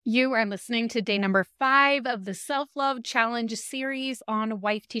You are listening to day number 5 of the Self-Love Challenge series on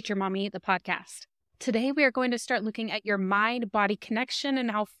Wife, Teacher, Mommy, the podcast. Today, we are going to start looking at your mind-body connection and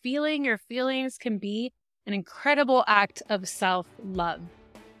how feeling your feelings can be an incredible act of self-love.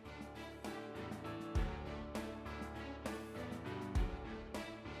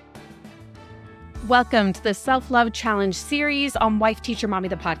 Welcome to the Self-Love Challenge series on Wife, Teacher, Mommy,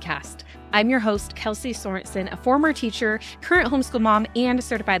 the podcast. I'm your host, Kelsey Sorensen, a former teacher, current homeschool mom, and a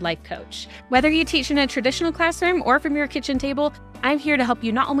certified life coach. Whether you teach in a traditional classroom or from your kitchen table, I'm here to help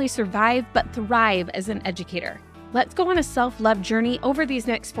you not only survive, but thrive as an educator. Let's go on a self-love journey over these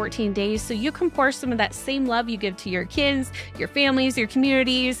next 14 days so you can pour some of that same love you give to your kids, your families, your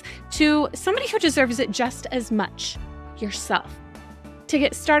communities, to somebody who deserves it just as much, yourself. To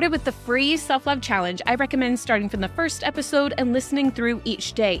get started with the free Self-Love Challenge, I recommend starting from the first episode and listening through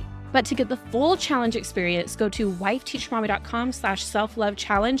each day. But to get the full challenge experience, go to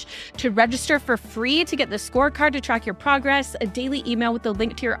wifeteachermommy.com/self-love-challenge to register for free to get the scorecard to track your progress, a daily email with the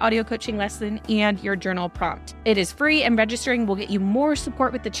link to your audio coaching lesson, and your journal prompt. It is free and registering will get you more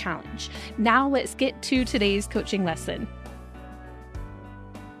support with the challenge. Now let's get to today's coaching lesson.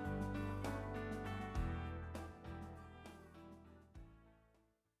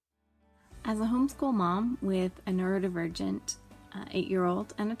 As a homeschool mom with a neurodivergent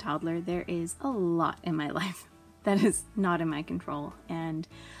 8-year-old and a toddler, there is a lot in my life that is not in my control, and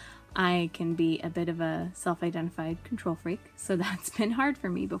I can be a bit of a self-identified control freak, so that's been hard for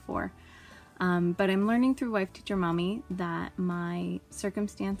me before. But I'm learning through Wife, Teacher, Mommy that my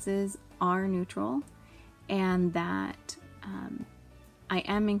circumstances are neutral and that I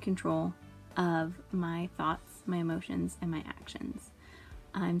am in control of my thoughts, my emotions, and my actions.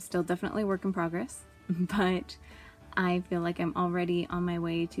 I'm still definitely a work in progress, but I feel like I'm already on my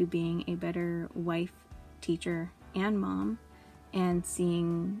way to being a better wife, teacher, and mom, and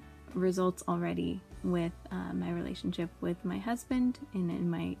seeing results already with my relationship with my husband and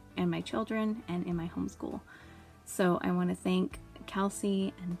my children and in my homeschool. So I want to thank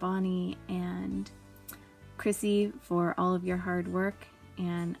Kelsey and Bonnie and Chrissy for all of your hard work,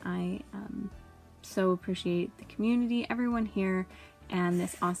 and I so appreciate the community, everyone here, and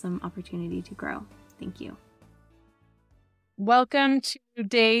this awesome opportunity to grow. Thank you. Welcome to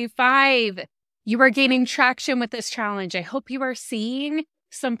day 5. You are gaining traction with this challenge. I hope you are seeing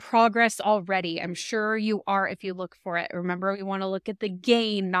some progress already. I'm sure you are if you look for it. Remember, we want to look at the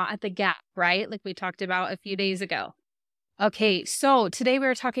gain, not at the gap, right? Like we talked about a few days ago. Okay, so today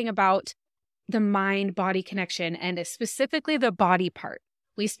we're talking about the mind-body connection and specifically the body part.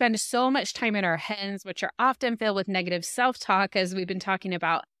 We spend so much time in our heads, which are often filled with negative self-talk, as we've been talking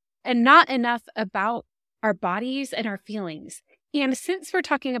about, and not enough about our bodies and our feelings. And since we're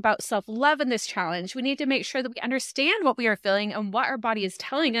talking about self-love in this challenge, we need to make sure that we understand what we are feeling and what our body is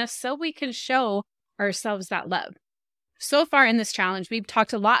telling us so we can show ourselves that love. So far in this challenge, we've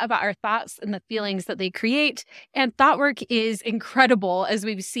talked a lot about our thoughts and the feelings that they create, and thought work is incredible, as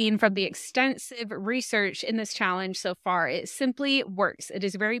we've seen from the extensive research in this challenge so far. It simply works. It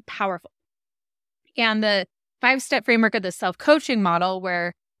is very powerful. And the 5-step framework of the self-coaching model,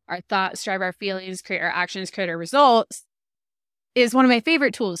 where our thoughts drive our feelings, create our actions, create our results, is one of my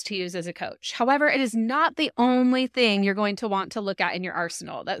favorite tools to use as a coach. However, it is not the only thing you're going to want to look at in your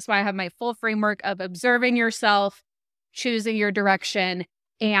arsenal. That's why I have my full framework of observing yourself, choosing your direction,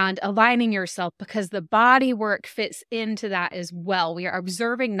 and aligning yourself, because the body work fits into that as well. We are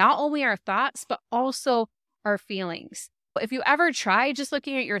observing not only our thoughts, but also our feelings. If you ever try just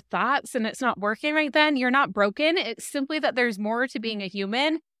looking at your thoughts and it's not working right then, you're not broken. It's simply that there's more to being a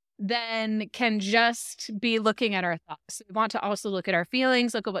human than can just be looking at our thoughts. We want to also look at our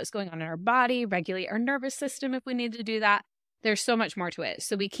feelings, look at what's going on in our body, regulate our nervous system if we need to do that. There's so much more to it.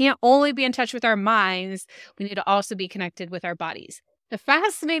 So we can't only be in touch with our minds. We need to also be connected with our bodies. The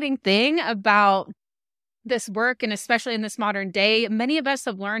fascinating thing about this work, and especially in this modern day, many of us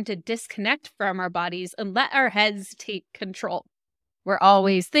have learned to disconnect from our bodies and let our heads take control. We're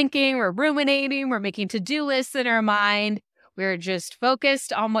always thinking, we're ruminating, we're making to-do lists in our mind. We're just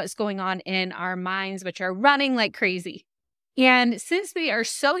focused on what's going on in our minds, which are running like crazy. And since we are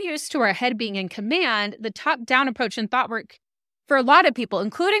so used to our head being in command, the top-down approach in thought work for a lot of people,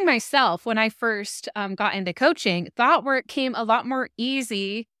 including myself, when I first got into coaching, thought work came a lot more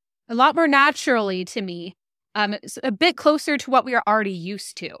easy, a lot more naturally to me. It's a bit closer to what we are already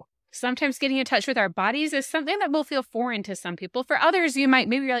used to. Sometimes getting in touch with our bodies is something that will feel foreign to some people. For others, you might,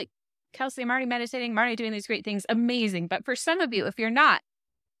 maybe you're like, Kelsey, I'm already meditating, I'm already doing these great things. Amazing. But for some of you, if you're not,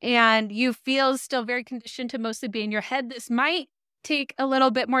 and you feel still very conditioned to mostly be in your head, this might take a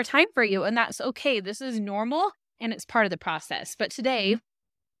little bit more time for you. And that's okay. This is normal and it's part of the process. But today,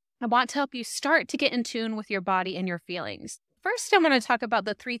 I want to help you start to get in tune with your body and your feelings. First, I'm going to talk about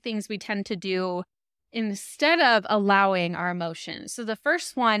the 3 things we tend to do instead of allowing our emotions. So the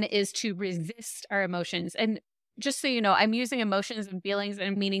first one is to resist our emotions. And just so you know, I'm using emotions and feelings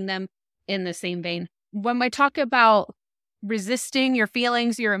and meaning them in the same vein. When I talk about resisting your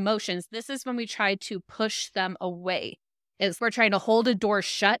feelings, your emotions, this is when we try to push them away. We're trying to hold a door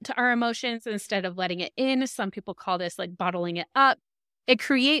shut to our emotions instead of letting it in. Some people call this like bottling it up. It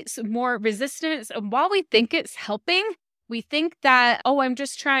creates more resistance. And while we think it's helping, we think that, oh, I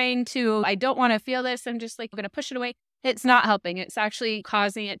don't want to feel this. I'm just like going to push it away. It's not helping. It's actually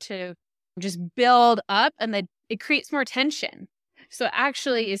causing it to just build up, and then it creates more tension. So it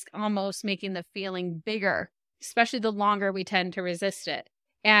actually is almost making the feeling bigger, especially the longer we tend to resist it.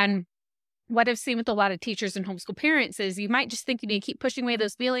 And what I've seen with a lot of teachers and homeschool parents is you might just think you need to keep pushing away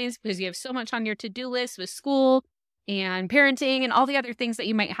those feelings because you have so much on your to-do list with school and parenting and all the other things that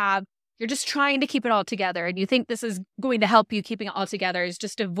you might have. You're just trying to keep it all together. And you think this is going to help you keeping it all together is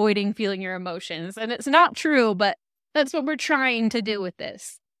just avoiding feeling your emotions. And it's not true, but that's what we're trying to do with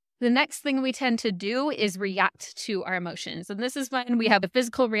this. The next thing we tend to do is react to our emotions. And this is when we have a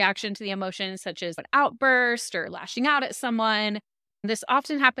physical reaction to the emotions, such as an outburst or lashing out at someone. This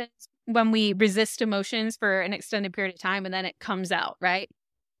often happens when we resist emotions for an extended period of time and then it comes out, right?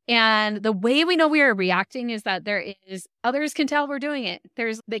 And the way we know we are reacting is that others can tell we're doing it.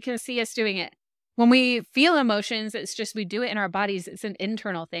 They can see us doing it. When we feel emotions, it's just we do it in our bodies. It's an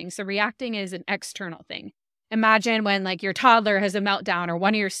internal thing. So reacting is an external thing. Imagine when like your toddler has a meltdown, or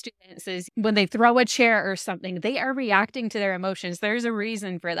one of your students is when they throw a chair or something, they are reacting to their emotions. There's a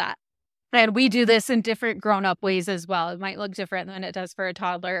reason for that. And we do this in different grown-up ways as well. It might look different than it does for a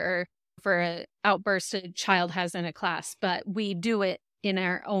toddler or for an outburst a child has in a class, but we do it in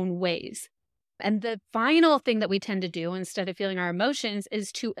our own ways. And the final thing that we tend to do instead of feeling our emotions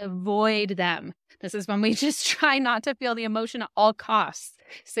is to avoid them. This is when we just try not to feel the emotion at all costs.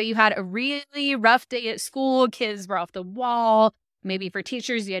 So you had a really rough day at school, kids were off the wall. Maybe for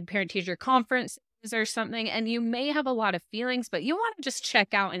teachers, you had parent-teacher conferences or something, and you may have a lot of feelings, but you want to just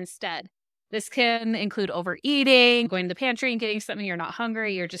check out instead. This can include overeating, going to the pantry and getting something you're not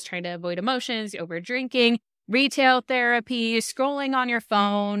hungry, you're just trying to avoid emotions, over drinking, retail therapy, scrolling on your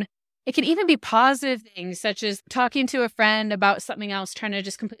phone. It can even be positive things such as talking to a friend about something else, trying to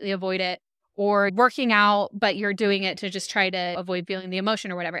just completely avoid it, or working out, but you're doing it to just try to avoid feeling the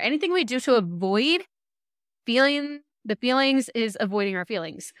emotion or whatever. Anything we do to avoid feeling the feelings is avoiding our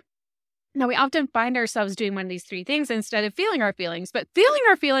feelings. Now, we often find ourselves doing one of these 3 things instead of feeling our feelings, but feeling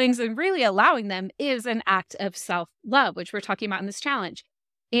our feelings and really allowing them is an act of self-love, which we're talking about in this challenge.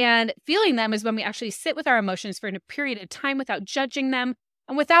 And feeling them is when we actually sit with our emotions for a period of time without judging them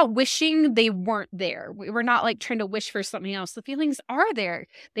and without wishing they weren't there. We're not like trying to wish for something else. The feelings are there.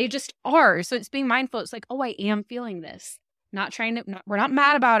 They just are. So it's being mindful. It's like, oh, I am feeling this. We're not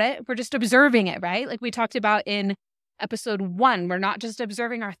mad about it. We're just observing it, right? Like we talked about in episode 1, we're not just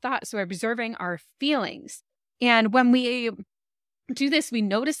observing our thoughts, we're observing our feelings. And when we do this, we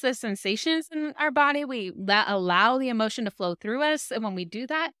notice the sensations in our body. We allow the emotion to flow through us. And when we do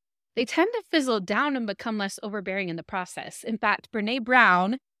that, they tend to fizzle down and become less overbearing in the process. In fact, Brené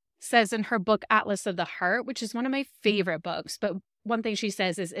Brown says in her book, Atlas of the Heart, which is one of my favorite books, but one thing she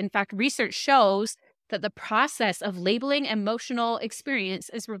says is, in fact, research shows that the process of labeling emotional experience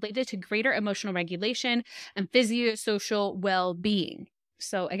is related to greater emotional regulation and physiosocial well-being.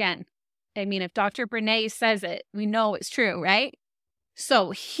 So again, I mean, if Dr. Brené says it, we know it's true, right?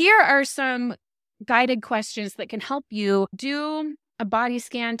 So here are some guided questions that can help you do a body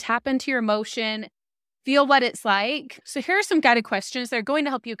scan, tap into your emotion, feel what it's like. So here are some guided questions that are going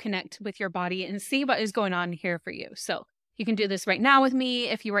to help you connect with your body and see what is going on here for you. So you can do this right now with me.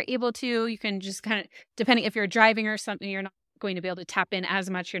 If you are able to, you can just kind of, depending if you're driving or something, you're not going to be able to tap in as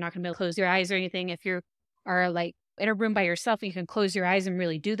much. You're not going to be able to close your eyes or anything. If you are like in a room by yourself and you can close your eyes and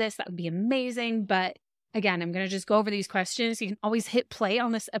really do this, that would be amazing. But again, I'm going to just go over these questions. You can always hit play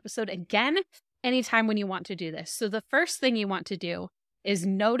on this episode again anytime when you want to do this. So the first thing you want to do is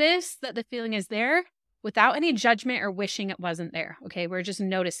notice that the feeling is there without any judgment or wishing it wasn't there. Okay, we're just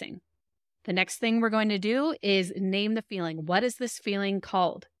noticing. The next thing we're going to do is name the feeling. What is this feeling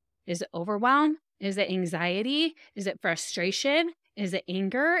called? Is it overwhelm? Is it anxiety? Is it frustration? Is it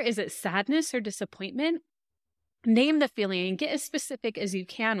anger? Is it sadness or disappointment? Name the feeling and get as specific as you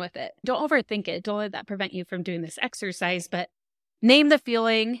can with it. Don't overthink it. Don't let that prevent you from doing this exercise, but name the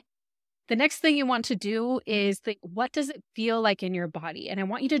feeling. The next thing you want to do is think, what does it feel like in your body? And I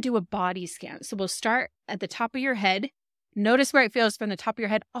want you to do a body scan. So we'll start at the top of your head. Notice where it feels from the top of your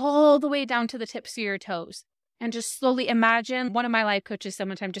head all the way down to the tips of your toes. And just slowly imagine, one of my life coaches said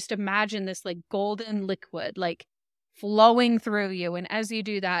one time, just imagine this like golden liquid, like flowing through you. And as you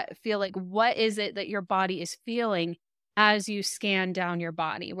do that, feel like, what is it that your body is feeling as you scan down your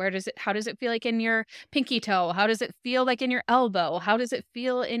body? How does it feel like in your pinky toe? How does it feel like in your elbow? How does it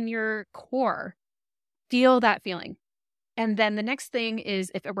feel in your core? Feel that feeling. And then the next thing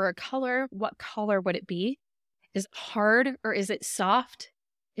is, if it were a color, what color would it be? Is it hard or is it soft?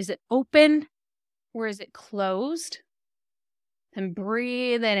 Is it open or is it closed? And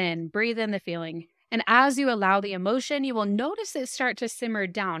breathe it in, breathe in the feeling. And as you allow the emotion, you will notice it start to simmer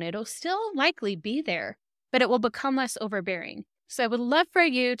down. It'll still likely be there, but it will become less overbearing. So I would love for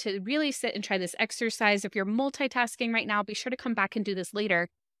you to really sit and try this exercise. If you're multitasking right now, be sure to come back and do this later.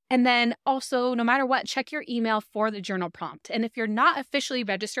 And then also, no matter what, check your email for the journal prompt. And if you're not officially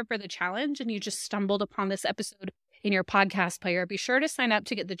registered for the challenge and you just stumbled upon this episode in your podcast player, be sure to sign up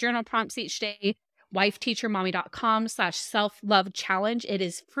to get the journal prompts each day. wifeteachermommy.com/self-love-challenge. It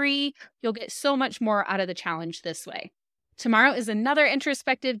is free. You'll get so much more out of the challenge this way. Tomorrow is another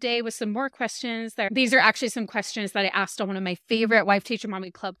introspective day with some more questions. These are actually some questions that I asked on one of my favorite Wife Teacher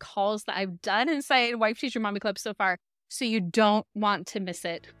Mommy Club calls that I've done inside Wife Teacher Mommy Club so far. So you don't want to miss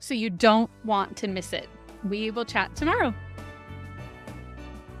it. We will chat tomorrow.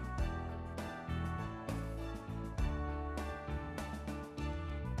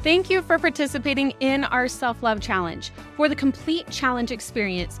 Thank you for participating in our self-love challenge. For the complete challenge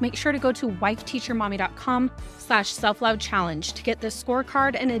experience, make sure to go to wifeteachermommy.com/self-love-challenge to get the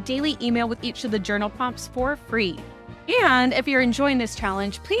scorecard and a daily email with each of the journal prompts for free. And if you're enjoying this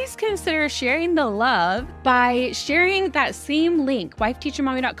challenge, please consider sharing the love by sharing that same link,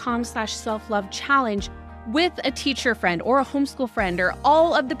 wifeteachermommy.com/self-love-challenge, with a teacher friend or a homeschool friend or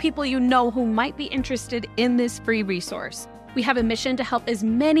all of the people you know who might be interested in this free resource. We have a mission to help as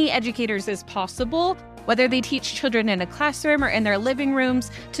many educators as possible, whether they teach children in a classroom or in their living rooms,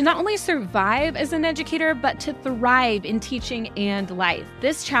 to not only survive as an educator, but to thrive in teaching and life.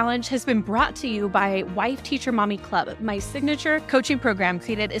 This challenge has been brought to you by Wife Teacher Mommy Club, my signature coaching program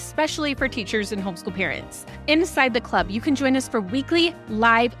created especially for teachers and homeschool parents. Inside the club, you can join us for weekly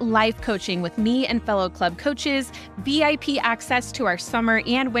live life coaching with me and fellow club coaches, VIP access to our summer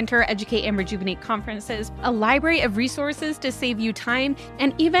and winter Educate and Rejuvenate conferences, a library of resources to save you time,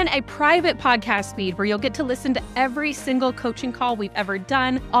 and even a private podcast feed where you'll get to listen to every single coaching call we've ever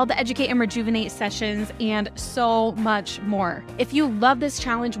done, all the Educate and Rejuvenate sessions, and so much more. If you love this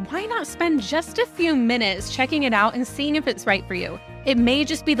challenge, why not spend just a few minutes checking it out and seeing if it's right for you? It may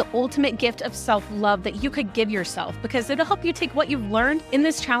just be the ultimate gift of self-love that you could give yourself, because it'll help you take what you've learned in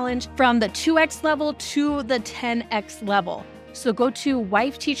this challenge from the 2x level to the 10x level. So go to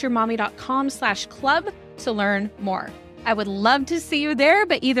wifeteachermommy.com/club to learn more. I would love to see you there,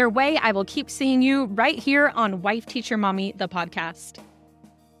 but either way, I will keep seeing you right here on Wife Teacher Mommy, the podcast.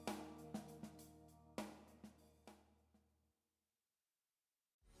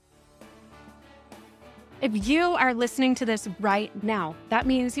 If you are listening to this right now, that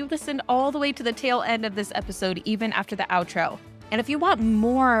means you listened all the way to the tail end of this episode, even after the outro. And if you want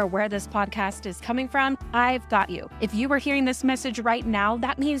more where this podcast is coming from, I've got you. If you are hearing this message right now,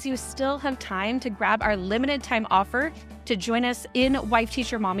 that means you still have time to grab our limited time offer to join us in Wife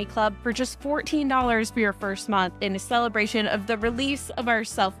Teacher Mommy Club for just $14 for your first month in a celebration of the release of our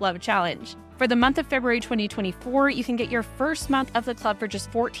Self-Love Challenge. For the month of February 2024, you can get your first month of the club for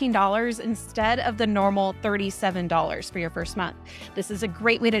just $14 instead of the normal $37 for your first month. This is a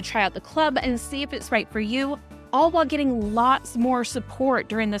great way to try out the club and see if it's right for you, all while getting lots more support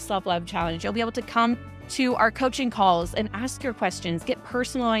during the Self-Love Challenge. You'll be able to come to our coaching calls and ask your questions, get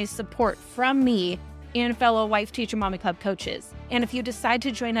personalized support from me and fellow Wife Teacher Mommy Club coaches. And if you decide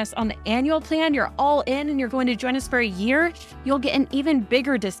to join us on the annual plan, you're all in and you're going to join us for a year, you'll get an even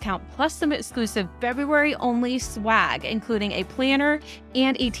bigger discount plus some exclusive February-only swag, including a planner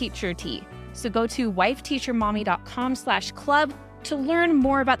and a teacher tee. So go to wifeteachermommy.com/club to learn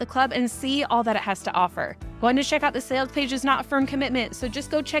more about the club and see all that it has to offer. Going to check out the sales page is not a firm commitment, so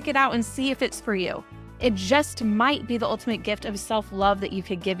just go check it out and see if it's for you. It just might be the ultimate gift of self-love that you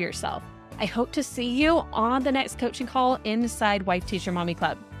could give yourself. I hope to see you on the next coaching call inside Wife Teacher Mommy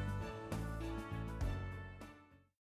Club.